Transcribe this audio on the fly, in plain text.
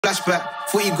Flashback,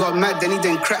 thought you got mad, then he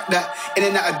didn't crack that. In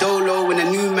and out of Dolo when the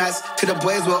new mass. To the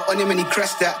boys were on him and he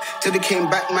crashed that. Till they came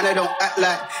back, man, I don't act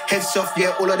like. Heads off,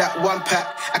 yeah, all of that one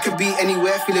pack. I could be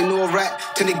anywhere, feeling alright.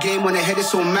 Till the game on the head,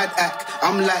 it's all mad act.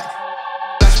 I'm like,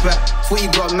 flashback, thought you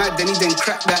got mad, then he didn't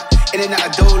crack that. In and out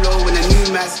of Dolo when the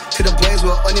new mass. To the boys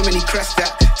were on him and he crashed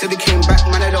that. Till they came back,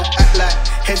 man, I don't act like.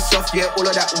 Heads off, yeah, all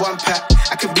of that one pack.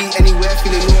 I could be anywhere,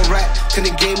 feeling alright. Till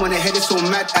the game on the head, it's all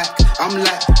mad act. I'm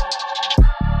like,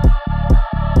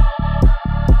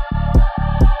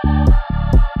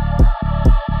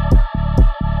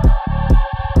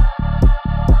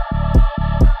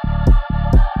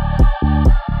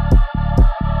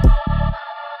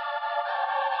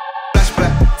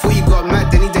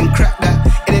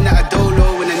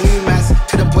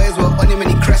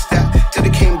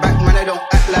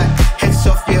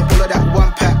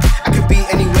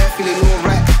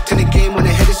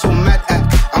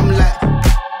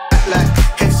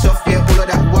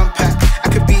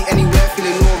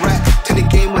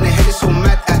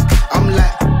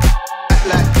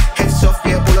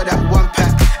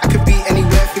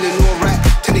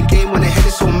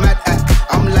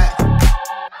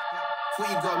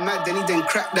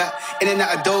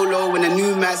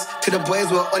 to the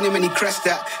boys were on him and he crashed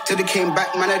that. Till they came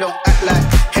back, man, I don't act like.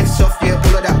 Heads off, yeah,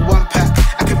 all of that one pack.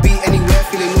 I could be anywhere,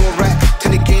 feeling alright.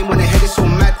 Till the game on the head, it's all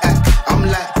mad act. I'm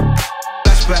like,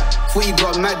 flashback, thought you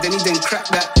got mad, then he didn't crack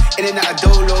that. In and out of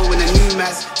Dolo when the new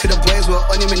mass. To the boys were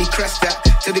on him and he crashed that.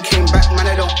 Till they came back, man,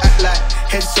 I don't act like.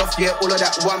 Heads off, yeah, all of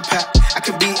that one pack. I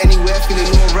could be anywhere, feeling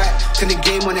alright. Till the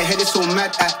game on the head, it's all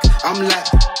mad act. I'm like,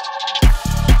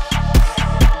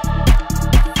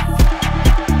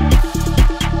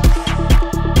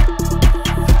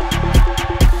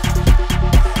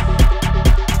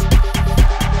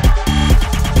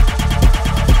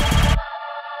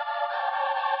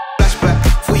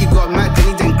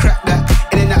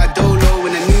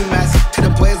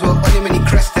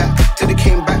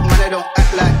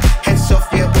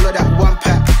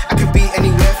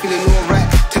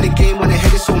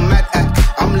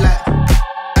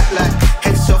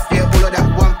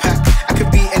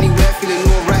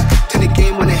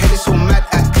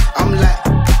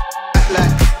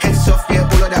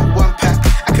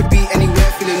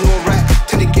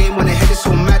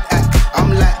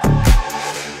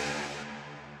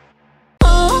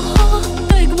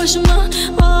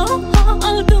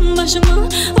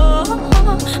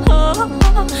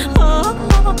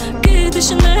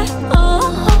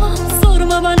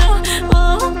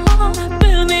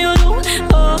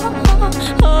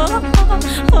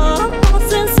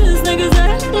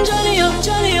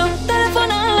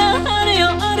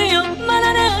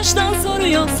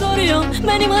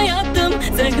 benim hayatım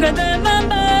zikredemem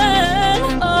ben.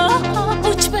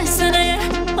 Uç 5 seneye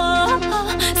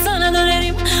sana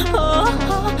dönerim.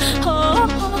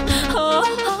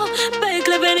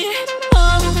 Bekle beni,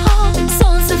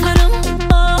 son seferim.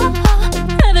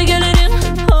 Eve gelirim.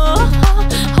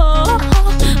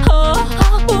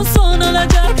 Bu son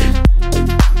olacak.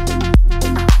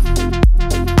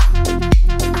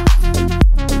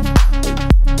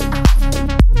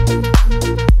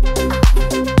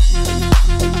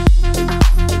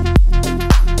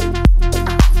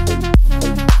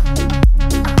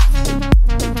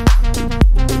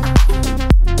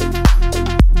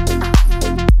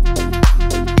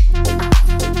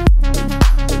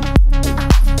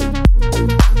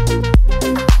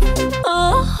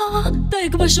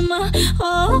 Başıma,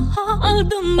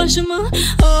 aldım başımı.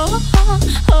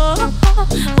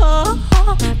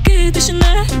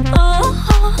 Gidişine,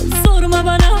 sorma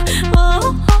bana.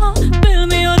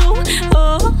 Bilmiyorum.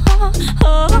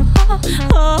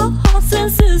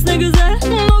 Sensiz ne güzel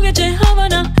bu gece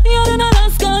havana. Yarına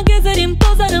rastgele gezerim,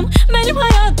 tozarım. Benim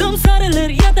hayatım sarılır,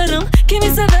 yatarım.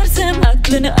 Kimi seversem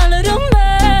aklını alırım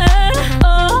ben.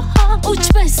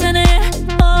 Uç 5 seneye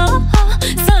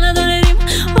sana dönerim.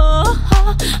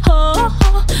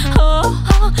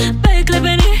 Bekle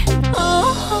beni,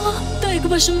 tek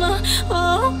başıma,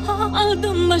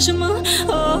 aldım başımı.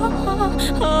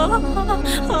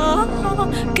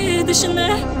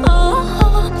 Gidişine,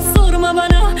 sorma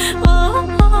bana.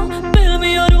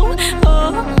 Bilmiyorum.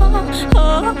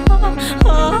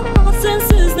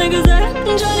 Sensiz ne güzel,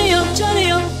 canı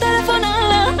yok. Telefonla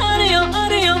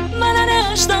arıyor. Bana ne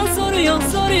aşktan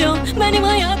soruyor. Benim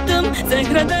hayatım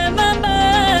zikredemem.